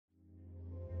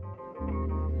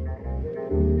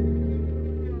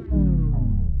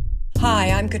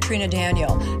Hi, I'm Katrina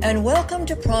Daniel, and welcome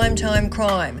to Primetime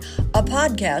Crime, a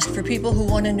podcast for people who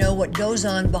want to know what goes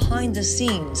on behind the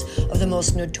scenes of the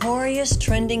most notorious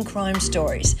trending crime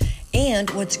stories and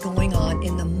what's going on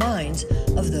in the minds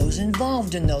of those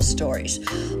involved in those stories.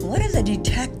 What are the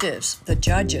detectives, the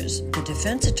judges, the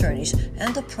defense attorneys,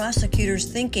 and the prosecutors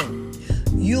thinking?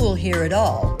 You'll hear it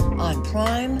all on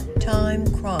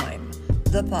Primetime Crime,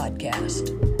 the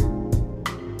podcast.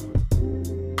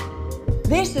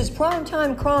 This is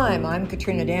Primetime Crime. I'm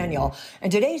Katrina Daniel, and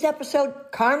today's episode,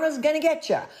 Karma's Gonna Get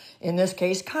Ya. In this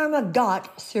case, karma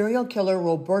got serial killer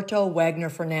Roberto Wagner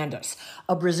Fernandes,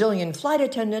 a Brazilian flight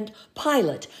attendant,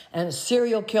 pilot, and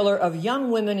serial killer of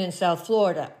young women in South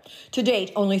Florida. To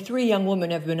date, only 3 young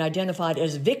women have been identified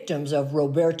as victims of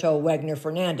Roberto Wagner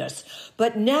Fernandes,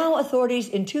 but now authorities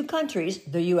in 2 countries,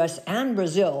 the U.S. and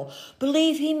Brazil,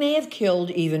 believe he may have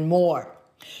killed even more.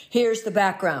 Here's the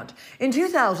background. In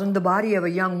 2000, the body of a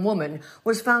young woman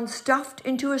was found stuffed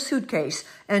into a suitcase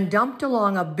and dumped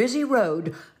along a busy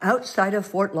road outside of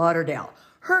Fort Lauderdale.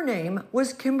 Her name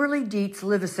was Kimberly Dietz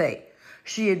Livesey.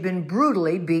 She had been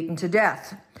brutally beaten to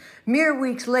death. Mere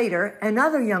weeks later,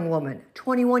 another young woman,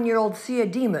 21-year-old Cia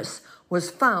Demas,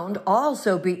 was found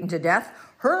also beaten to death,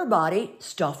 her body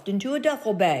stuffed into a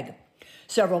duffel bag.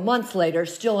 Several months later,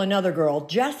 still another girl,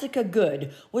 Jessica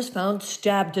Good, was found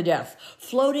stabbed to death,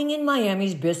 floating in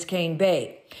Miami's Biscayne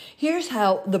Bay. Here's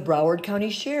how the Broward County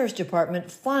Sheriff's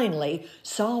Department finally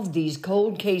solved these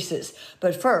cold cases.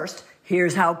 But first,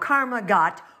 here's how karma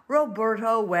got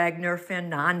Roberto Wagner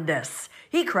Fernandes.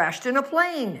 He crashed in a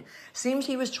plane. Seems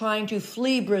he was trying to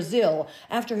flee Brazil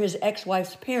after his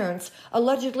ex-wife's parents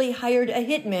allegedly hired a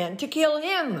hitman to kill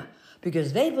him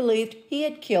because they believed he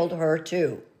had killed her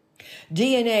too.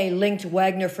 DNA linked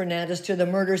Wagner Fernandes to the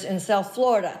murders in South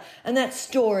Florida, and that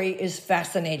story is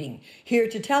fascinating. Here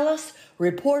to tell us,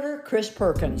 reporter Chris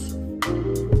Perkins.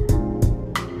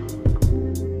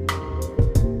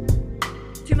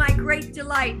 To my great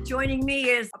delight, joining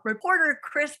me is reporter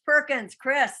Chris Perkins.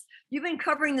 Chris, you've been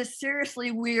covering this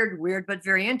seriously weird, but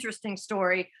very interesting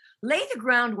story. Lay the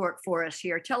groundwork for us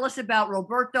here. Tell us about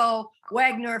Roberto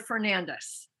Wagner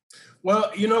Fernandes.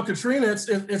 Well, Katrina,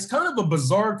 it's kind of a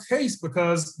bizarre case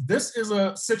because this is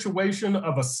a situation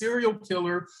of a serial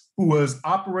killer who was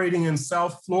operating in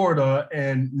South Florida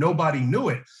and nobody knew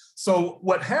it. So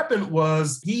what happened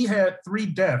was he had 3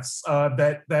 deaths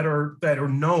that are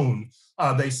known.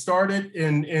 They started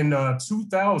in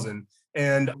 2000.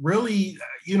 And really,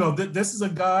 this is a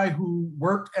guy who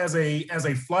worked as a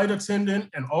flight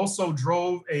attendant and also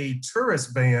drove a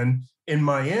tourist van in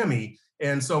Miami.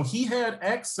 And so he had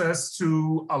access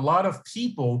to a lot of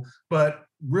people, but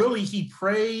really he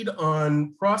preyed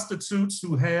on prostitutes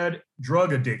who had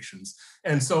drug addictions.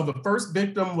 And so the first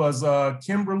victim was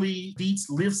Kimberly Dietz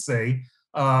Livesey.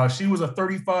 She was a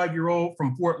 35-year-old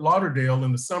from Fort Lauderdale.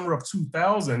 In the summer of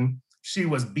 2000, she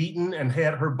was beaten and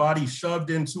had her body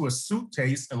shoved into a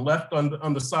suitcase and left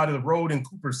on the side of the road in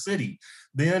Cooper City.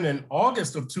 Then in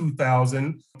August of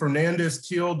 2000, Fernandes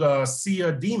killed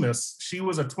Cia Demas. She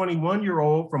was a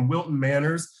 21-year-old from Wilton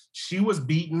Manors. She was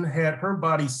beaten, had her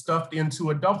body stuffed into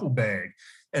a duffel bag.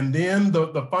 And then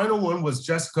the final one was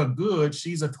Jessica Good.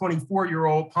 She's a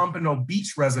 24-year-old Pompano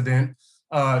Beach resident.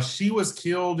 She was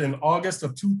killed in August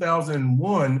of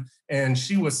 2001, and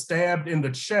she was stabbed in the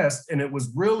chest. And it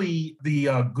was really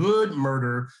the Good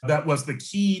murder that was the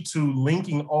key to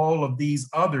linking all of these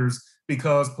others,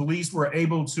 because police were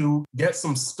able to get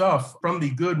some stuff from the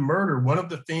Good murder. One of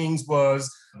the things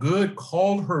was Good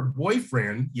called her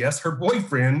boyfriend, yes, her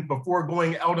boyfriend, before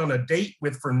going out on a date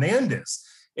with Fernandes.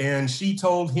 And she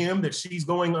told him that she's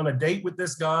going on a date with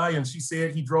this guy, and she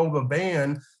said he drove a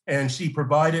van, and she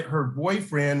provided her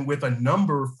boyfriend with a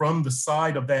number from the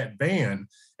side of that van.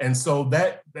 And so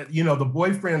that the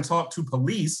boyfriend talked to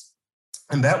police,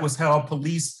 and that was how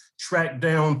police tracked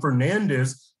down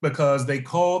Fernandes, because they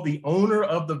called the owner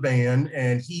of the van,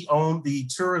 and he owned the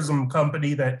tourism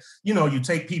company that, you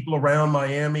take people around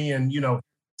Miami and,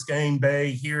 Biscayne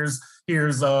Bay, here's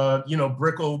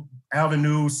Brickell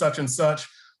Avenue, such and such.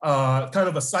 Kind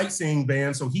of a sightseeing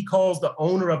van. So he calls the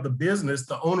owner of the business.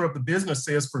 The owner of the business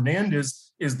says Fernandes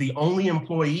is the only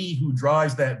employee who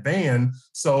drives that van.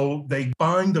 So they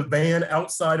find the van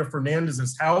outside of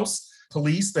Fernandes's house.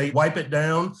 Police, they wipe it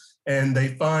down, and they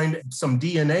find some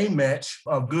DNA match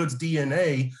of Good's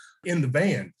DNA in the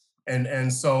van.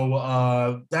 And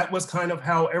so that was kind of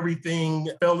how everything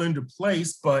fell into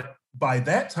place. But by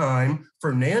that time,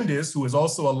 Fernandes, who is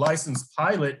also a licensed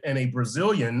pilot and a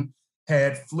Brazilian,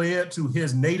 had fled to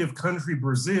his native country,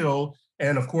 Brazil,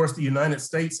 And of course, the United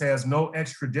States has no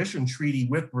extradition treaty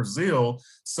with Brazil.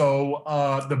 So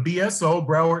the BSO,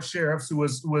 Broward Sheriffs, who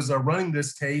was running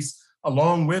this case,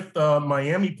 along with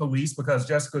Miami police, because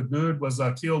Jessica Good was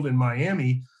killed in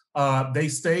Miami, they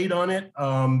stayed on it.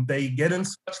 They get in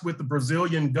touch with the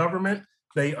Brazilian government.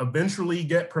 They eventually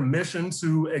get permission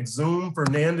to exhume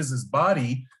Fernandes's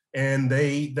body, and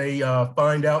they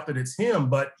find out that it's him.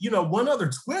 But, one other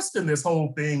twist in this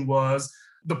whole thing was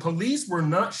the police were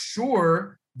not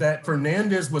sure that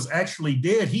Fernandes was actually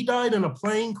dead. He died in a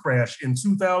plane crash in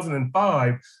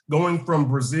 2005, going from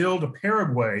Brazil to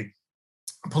Paraguay.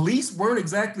 Police weren't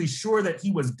exactly sure that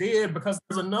he was dead because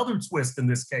there's another twist in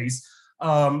this case.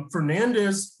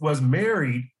 Fernandes was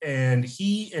married, and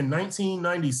in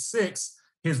 1996,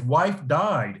 his wife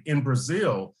died in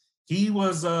Brazil. He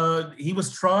was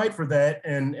tried for that,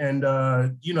 and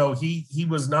he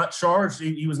was not charged.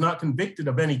 He was not convicted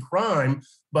of any crime,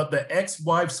 but the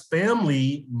ex-wife's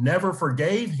family never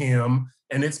forgave him,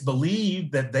 and it's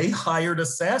believed that they hired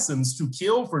assassins to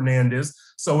kill Fernandes.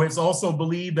 So it's also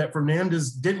believed that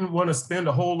Fernandes didn't want to spend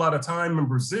a whole lot of time in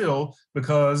Brazil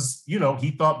because,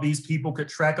 he thought these people could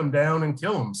track him down and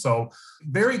kill him. So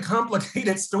very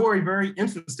complicated story, very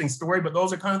interesting story, but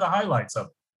those are kind of the highlights of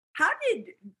it. How did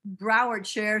Broward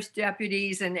Sheriff's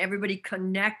deputies and everybody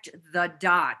connect the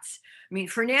dots? I mean,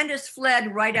 Fernandes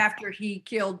fled right after he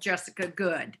killed Jessica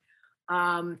Good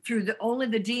through only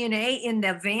the DNA in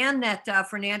the van that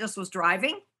Fernandes was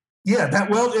driving. Yeah,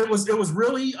 it was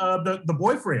really the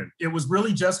boyfriend. It was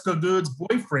really Jessica Good's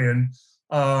boyfriend.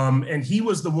 And he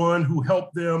was the one who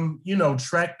helped them,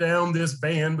 track down this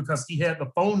van because he had the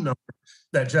phone number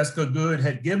that Jessica Good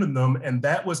had given them. And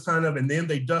that was and then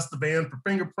they dust the van for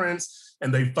fingerprints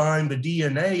and they find the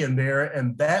DNA in there.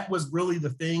 And that was really the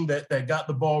thing that got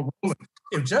the ball rolling.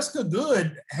 If Jessica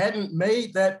Good hadn't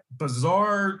made that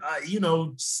bizarre,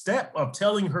 step of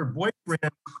telling her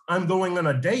boyfriend, I'm going on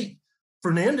a date,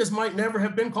 Fernandes might never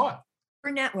have been caught.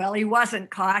 Well, he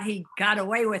wasn't caught. He got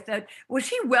away with it. Was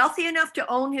he wealthy enough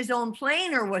to own his own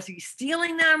plane, or was he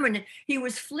stealing them? And he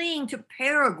was fleeing to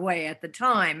Paraguay at the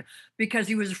time because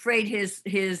he was afraid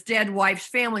his dead wife's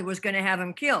family was going to have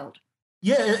him killed.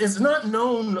 Yeah, it's not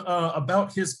known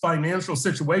about his financial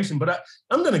situation, but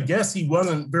I'm going to guess he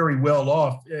wasn't very well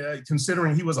off,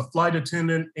 considering he was a flight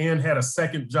attendant and had a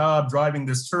second job driving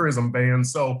this tourism van.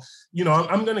 So,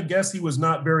 I'm going to guess he was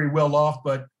not very well off,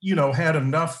 but, had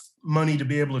enough money to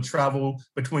be able to travel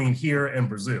between here and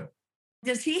Brazil.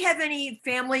 Does he have any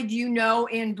family, do you know,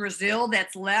 in Brazil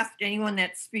that's left? Anyone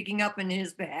that's speaking up in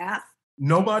his behalf?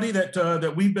 Nobody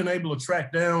that we've been able to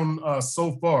track down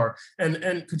so far.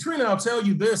 And Katrina, I'll tell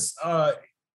you this,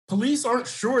 police aren't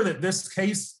sure that this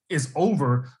case is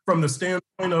over from the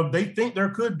standpoint of they think there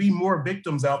could be more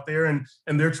victims out there, and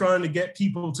they're trying to get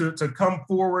people to come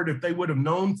forward if they would have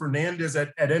known Fernandes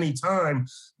at any time.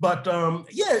 But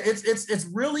it's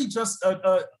really just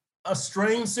a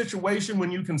strange situation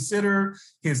when you consider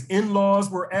his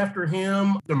in-laws were after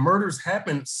him. The murders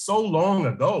happened so long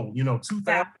ago,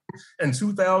 2000 and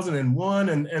 2001,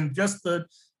 and just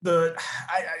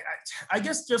I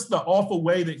guess just the awful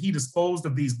way that he disposed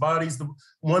of these bodies. The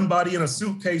one body in a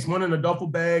suitcase, one in a duffel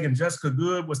bag, and Jessica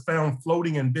Good was found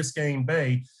floating in Biscayne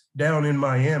Bay down in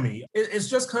Miami. It's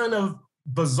just kind of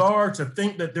bizarre to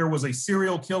think that there was a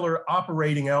serial killer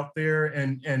operating out there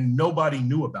and nobody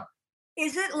knew about it.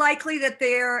 Is it likely that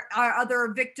there are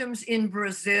other victims in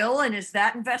Brazil, and is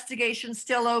that investigation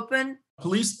still open?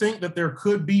 Police think that there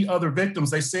could be other victims.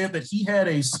 They said that he had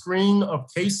a string of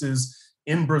cases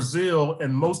in Brazil,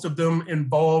 and most of them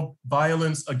involved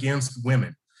violence against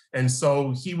women. And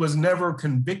so he was never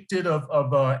convicted of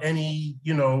any,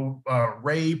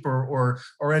 rape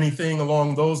or anything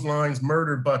along those lines,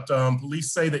 murder. But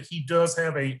police say that he does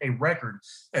have a record.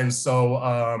 And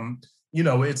so,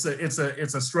 it's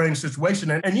a strange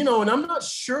situation. And I'm not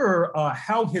sure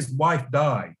how his wife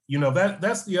died.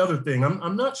 That's the other thing.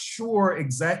 I'm not sure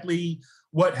exactly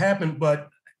what happened, but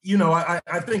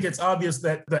I think it's obvious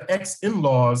that the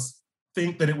ex-in-laws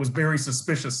think that it was very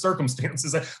suspicious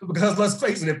circumstances, because let's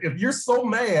face it, if you're so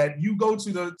mad, you go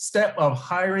to the step of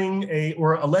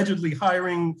allegedly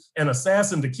hiring an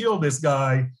assassin to kill this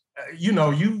guy, you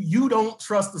don't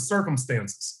trust the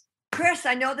circumstances. Chris,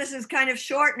 I know this is kind of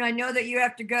short, and I know that you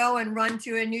have to go and run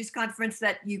to a news conference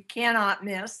that you cannot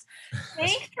miss.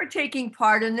 Thanks for taking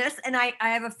part in this, and I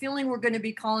have a feeling we're going to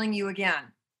be calling you again.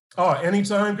 Oh,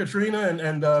 anytime, Katrina,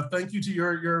 and thank you to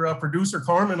your producer,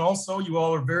 Carmen. Also, you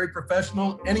all are very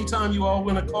professional. Anytime you all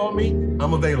want to call me,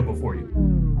 I'm available for you.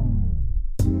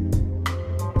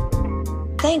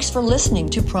 Thanks for listening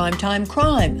to Primetime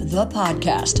Crime, the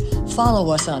podcast.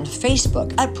 Follow us on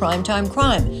Facebook at Primetime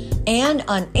Crime. and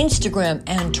on Instagram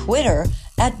and Twitter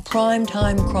at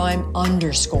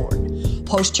primetimecrime_.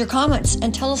 Post your comments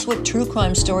and tell us what true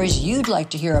crime stories you'd like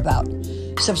to hear about.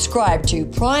 Subscribe to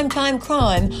Primetime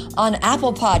Crime on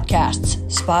Apple Podcasts,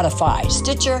 Spotify,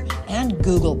 Stitcher, and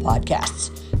Google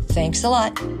Podcasts. Thanks a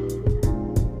lot.